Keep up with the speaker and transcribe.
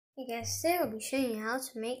Hey guys, today I'll be showing you how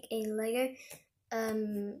to make a Lego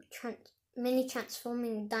mini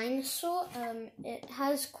transforming dinosaur. It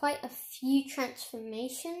has quite a few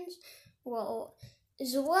transformations.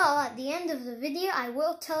 As well, at the end of the video, I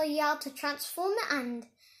will tell you how to transform it, and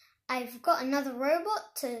I've got another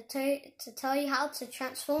robot to tell you how to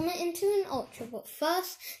transform it into an Ultra. But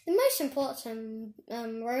first, the most important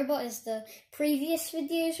robot is the previous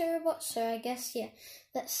video's robot, so I guess, yeah,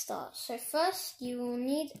 let's start. So first, you will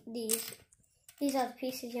need these. These are the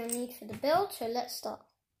pieces you'll need for the build, so let's start.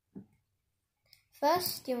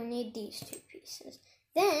 First, you'll need these two pieces.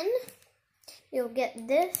 Then, you'll get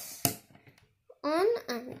this on,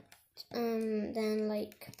 and then,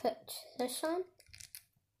 like, put this on.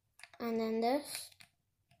 And then this,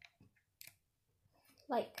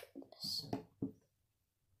 like this.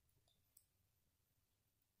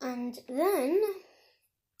 And then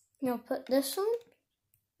you'll put this on.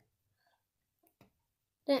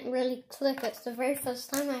 Didn't really click, it's the very first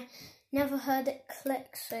time, I never heard it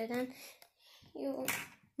click. So then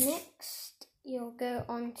you'll go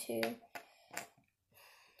onto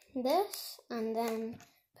this and then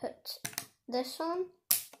put this on.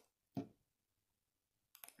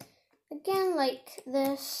 Again, like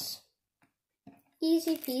this,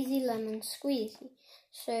 easy peasy lemon squeezy.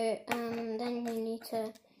 So then you need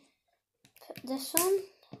to put this on.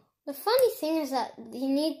 The funny thing is that you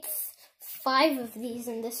need 5 of these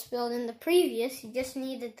in this build. In the previous, you just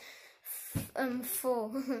needed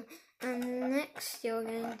 4. And next, you're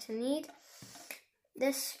going to need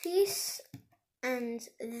this piece, and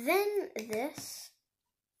then this.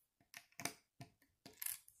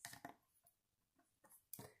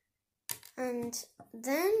 And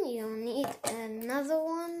then you'll need another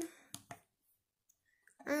one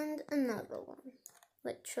and another one,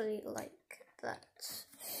 literally like that.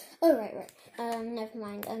 Oh, right. Never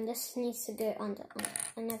mind. And this needs to go under.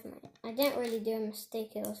 Never mind. I didn't really do a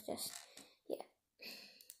mistake. It was just, yeah.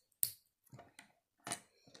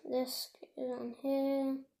 This goes on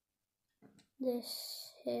here.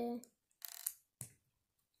 This here.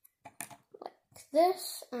 Like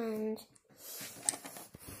this, and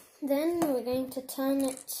then we're going to turn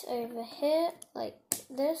it over here like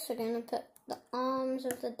this. We're going to put the arms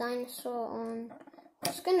of the dinosaur on.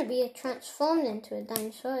 It's going to be transformed into a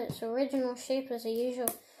dinosaur. Its original shape is a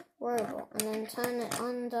usual robot. And then turn it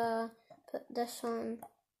under, put this on.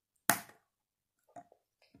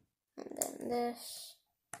 And then this.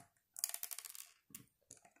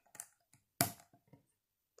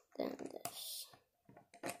 Then this.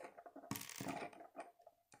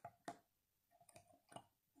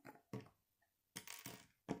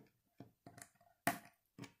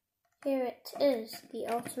 Here it is, the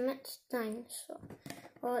ultimate dinosaur.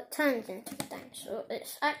 Well, it turns into a dinosaur.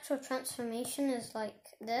 Its actual transformation is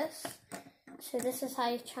like this. So this is how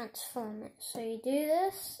you transform it. So you do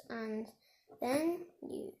this, and then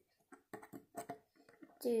you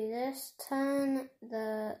do this. Turn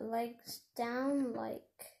the legs down like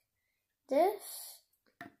this.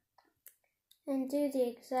 And do the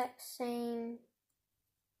exact same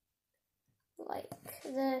like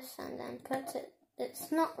this, and then put it.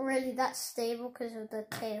 It's not really that stable because of the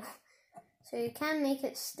tail. So you can make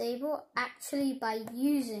it stable actually by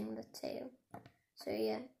using the tail. So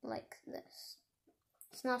yeah, like this.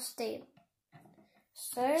 It's not stable.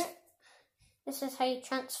 So this is how you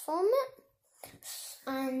transform it.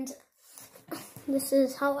 And this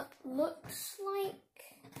is how it looks like.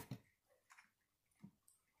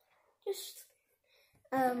 Just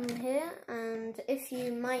here. And if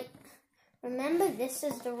you might remember, this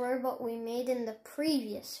is the robot we made in the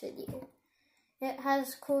previous video. It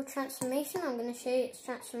has cool transformation. I'm going to show you its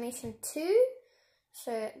transformation too.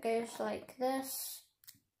 So it goes like this.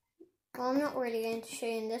 Well, I'm not really going to show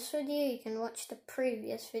you in this video. You can watch the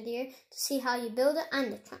previous video to see how you build it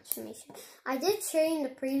and the transformation. I did show you in the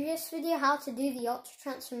previous video how to do the Ultra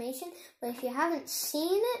transformation, but if you haven't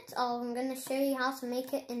seen it, I'm going to show you how to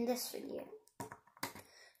make it in this video.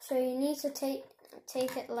 So you need to take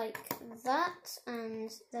it like that,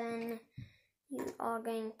 and then you are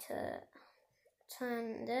going to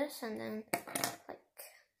turn this, and then like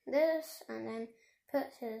this, and then put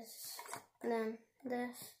this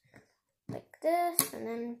like this, and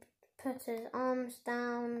then put his arms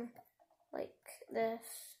down like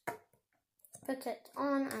this, put it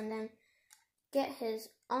on, and then get his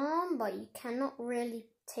arm, but you cannot really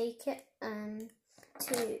take it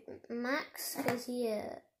to max, because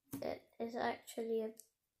it is actually a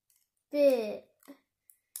bit,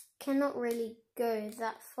 cannot really go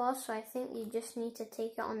that far, so I think you just need to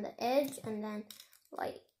take it on the edge and then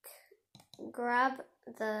like grab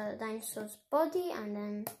the dinosaur's body, and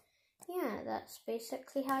then yeah, that's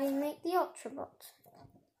basically how you make the Ultrabot.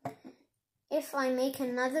 If I make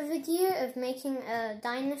another video of making a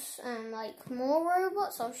dinosaur, like more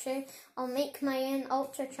robots, I'll make my own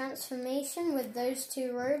Ultra transformation with those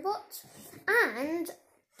 2 robots, and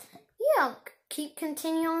yeah, I'll keep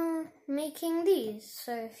continuing making these.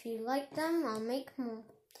 So if you like them, I'll make more.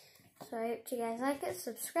 So I hope you guys like it.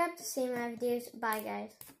 Subscribe to see my videos. Bye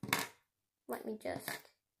guys. Let me just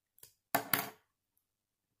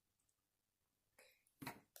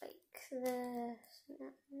like this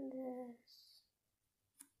and this.